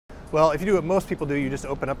Well, if you do what most people do, you just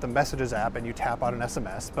open up the Messages app and you tap out an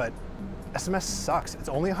SMS, but SMS sucks. It's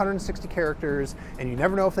only 160 characters, and you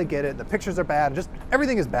never know if they get it. The pictures are bad, just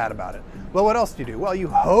everything is bad about it. Well, what else do you do? Well, you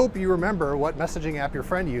hope you remember what messaging app your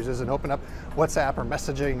friend uses and open up WhatsApp or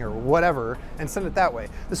messaging or whatever and send it that way.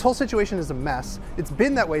 This whole situation is a mess. It's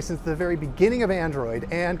been that way since the very beginning of Android,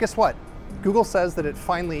 and guess what? Google says that it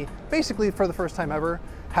finally, basically for the first time ever,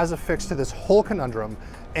 has a fix to this whole conundrum,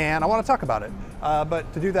 and I want to talk about it.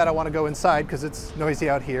 But to do that, I want to go inside because it's noisy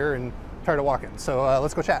out here and tired of walking. So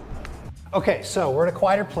let's go chat. Okay, so we're in a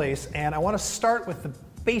quieter place, and I want to start with the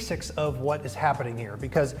basics of what is happening here,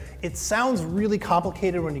 because it sounds really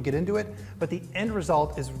complicated when you get into it, but the end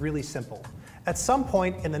result is really simple. At some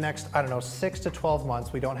point in the next, I don't know, 6 to 12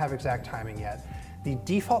 months, we don't have exact timing yet, the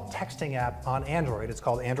default texting app on Android, it's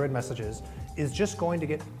called Android Messages, is just going to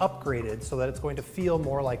get upgraded so that it's going to feel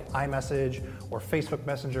more like iMessage or Facebook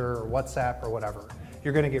Messenger or WhatsApp or whatever.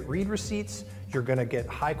 You're going to get read receipts, you're going to get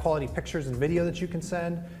high quality pictures and video that you can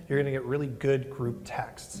send, you're going to get really good group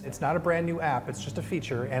texts. It's not a brand new app, it's just a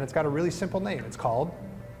feature, and it's got a really simple name. It's called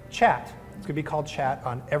Chat. It's going to be called Chat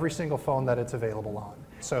on every single phone that it's available on.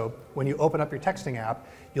 So when you open up your texting app,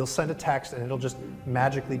 you'll send a text and it'll just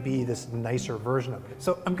magically be this nicer version of it.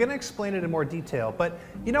 So I'm going to explain it in more detail, but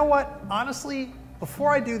you know what? Honestly,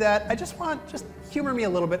 before I do that, I just humor me a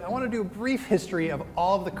little bit. I want to do a brief history of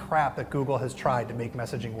all of the crap that Google has tried to make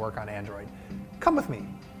messaging work on Android. Come with me.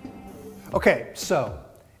 Okay, so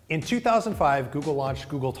in 2005, Google launched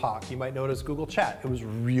Google Talk. You might notice Google Chat. It was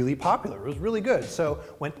really popular. It was really good. So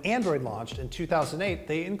when Android launched in 2008,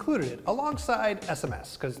 they included it alongside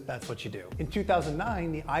SMS, because that's what you do. In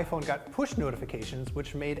 2009, the iPhone got push notifications,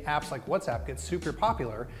 which made apps like WhatsApp get super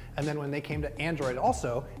popular. And then when they came to Android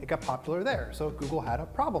also, it got popular there. So Google had a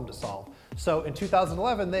problem to solve. So in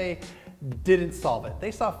 2011, they didn't solve it.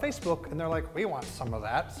 They saw Facebook and they're like, we want some of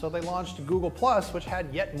that. So they launched Google Plus, which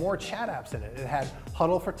had yet more chat apps in it. It had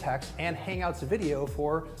Huddle for text and Hangouts video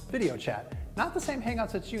for video chat. Not the same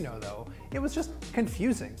Hangouts that you know though. It was just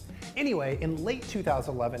confusing. Anyway, in late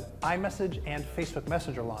 2011, iMessage and Facebook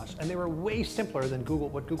Messenger launched, and they were way simpler than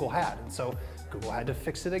what Google had. And so Google had to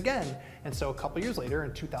fix it again. And so a couple years later,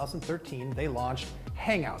 in 2013, they launched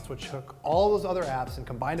Hangouts, which took all those other apps and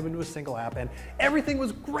combined them into a single app, and everything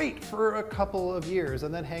was great for a couple of years.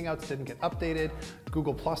 And then Hangouts didn't get updated.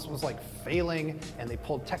 Google Plus was like failing, and they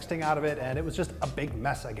pulled texting out of it, and it was just a big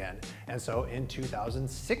mess again. And so in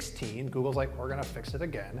 2016, Google's like, we're gonna fix it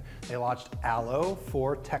again. They launched Allo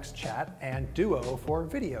for text chat and Duo for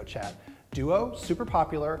video chat. Duo, super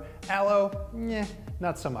popular. Allo,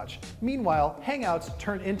 not so much. Meanwhile, Hangouts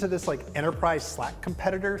turned into this like enterprise Slack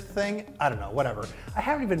competitor thing. I don't know, whatever. I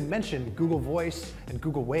haven't even mentioned Google Voice and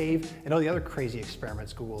Google Wave and all the other crazy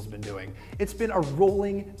experiments Google's been doing. It's been a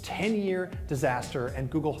rolling 10-year disaster, and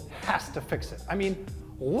Google has to fix it. I mean,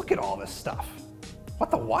 look at all this stuff. What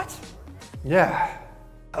the what? Yeah.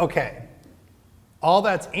 Okay. All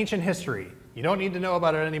that's ancient history. You don't need to know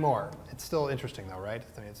about it anymore. It's still interesting though, right?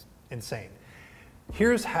 I mean, it's insane.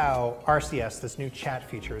 Here's how RCS, this new chat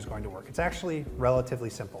feature, is going to work. It's actually relatively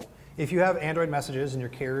simple. If you have Android Messages and your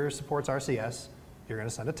carrier supports RCS, you're going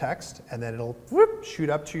to send a text, and then it'll shoot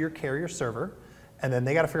up to your carrier server, and then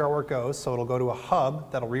they got to figure out where it goes, so it'll go to a hub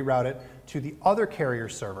that'll reroute it to the other carrier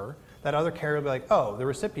server. That other carrier will be like, oh, the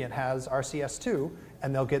recipient has RCS too,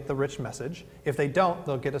 and they'll get the rich message. If they don't,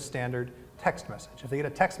 they'll get a standard text message. If they get a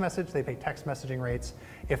text message, they pay text messaging rates.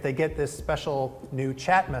 If they get this special new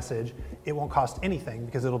chat message, it won't cost anything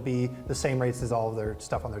because it'll be the same rates as all of their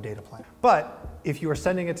stuff on their data plan. But if you are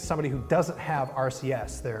sending it to somebody who doesn't have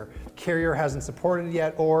RCS, their carrier hasn't supported it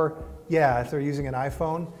yet, or if they're using an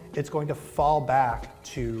iPhone, it's going to fall back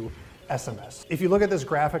to SMS. If you look at this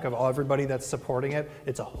graphic of everybody that's supporting it,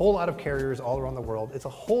 it's a whole lot of carriers all around the world. It's a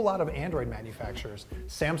whole lot of Android manufacturers.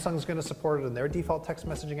 Samsung's going to support it in their default text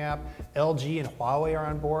messaging app. LG and Huawei are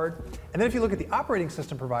on board. And then if you look at the operating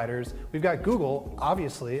system providers, we've got Google,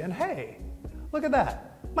 obviously, and hey, look at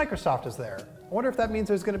that. Microsoft is there. I wonder if that means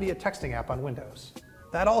there's going to be a texting app on Windows.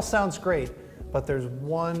 That all sounds great, but there's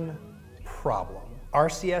one problem.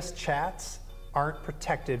 RCS chats aren't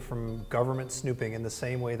protected from government snooping in the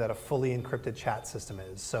same way that a fully encrypted chat system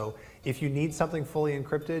is. So if you need something fully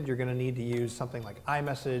encrypted, you're going to need to use something like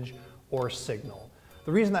iMessage or Signal.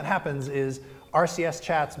 The reason that happens is RCS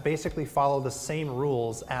chats basically follow the same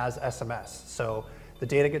rules as SMS. So the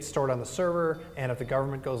data gets stored on the server, and if the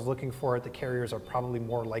government goes looking for it, the carriers are probably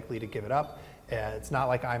more likely to give it up. It's not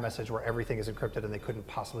like iMessage where everything is encrypted and they couldn't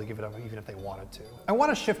possibly give it up even if they wanted to. I want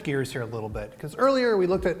to shift gears here a little bit, because earlier we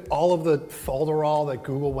looked at all of the folderol that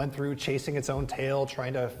Google went through, chasing its own tail,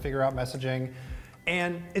 trying to figure out messaging.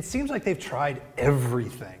 And it seems like they've tried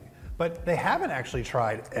everything. But they haven't actually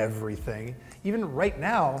tried everything. Even right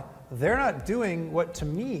now, they're not doing what to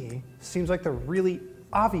me seems like the really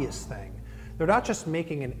obvious thing. They're not just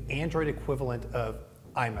making an Android equivalent of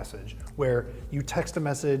iMessage, where you text a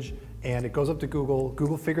message and it goes up to Google.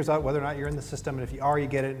 Google figures out whether or not you're in the system, and if you are, you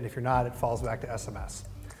get it, and if you're not, it falls back to SMS.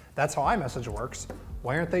 That's how iMessage works.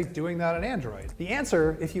 Why aren't they doing that on Android? The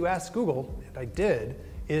answer, if you ask Google, and I did,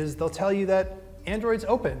 is they'll tell you that Android's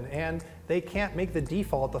open and they can't make the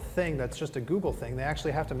default the thing that's just a Google thing. They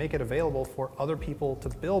actually have to make it available for other people to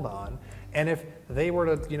build on. And if they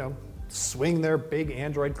were to, swing their big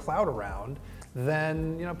Android cloud around,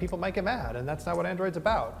 then people might get mad, and that's not what Android's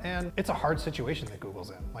about. And it's a hard situation that Google's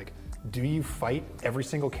in. Like, do you fight every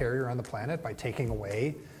single carrier on the planet by taking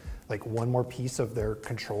away like one more piece of their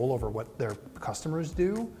control over what their customers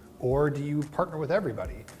do, or do you partner with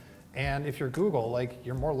everybody? And if you're Google, like,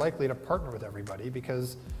 you're more likely to partner with everybody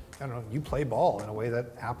because, I don't know, you play ball in a way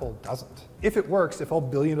that Apple doesn't. If it works, if all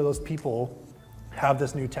billion of those people have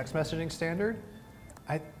this new text messaging standard,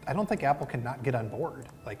 I don't think Apple can not get on board.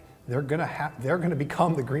 Like, they're gonna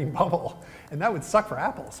become the green bubble, and that would suck for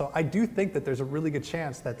Apple. So I do think that there's a really good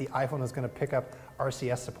chance that the iPhone is gonna pick up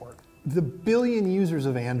RCS support. The billion users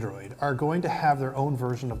of Android are going to have their own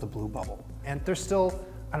version of the blue bubble. And there's still,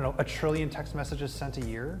 I don't know, 1 trillion text messages sent a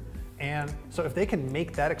year. And so if they can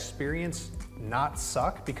make that experience not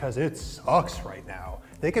suck, because it sucks right now,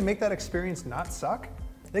 they can make that experience not suck,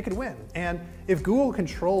 they could win. And if Google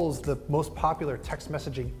controls the most popular text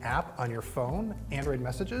messaging app on your phone, Android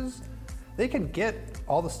Messages, they can get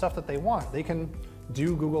all the stuff that they want. They can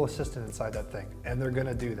do Google Assistant inside that thing, and they're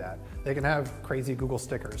gonna do that. They can have crazy Google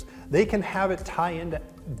stickers. They can have it tie into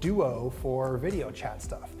Duo for video chat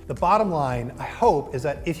stuff. The bottom line, I hope, is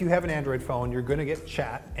that if you have an Android phone, you're gonna get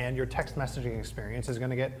chat, and your text messaging experience is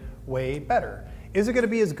gonna get way better. Is it gonna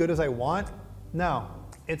be as good as I want? No,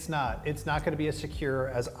 it's not. It's not gonna be as secure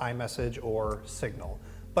as iMessage or Signal,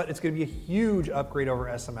 but it's gonna be a huge upgrade over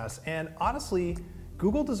SMS, and honestly,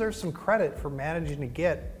 Google deserves some credit for managing to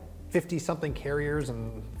get 50-something carriers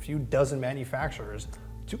and a few dozen manufacturers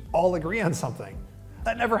to all agree on something.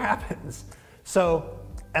 That never happens. So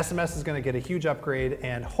SMS is gonna get a huge upgrade,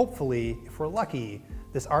 and hopefully, if we're lucky,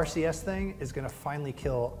 this RCS thing is gonna finally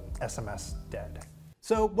kill SMS dead.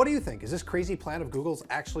 So what do you think? Is this crazy plan of Google's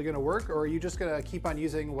actually gonna work, or are you just gonna keep on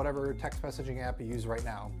using whatever text messaging app you use right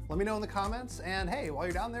now? Let me know in the comments, and hey, while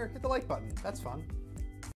you're down there, hit the like button. That's fun.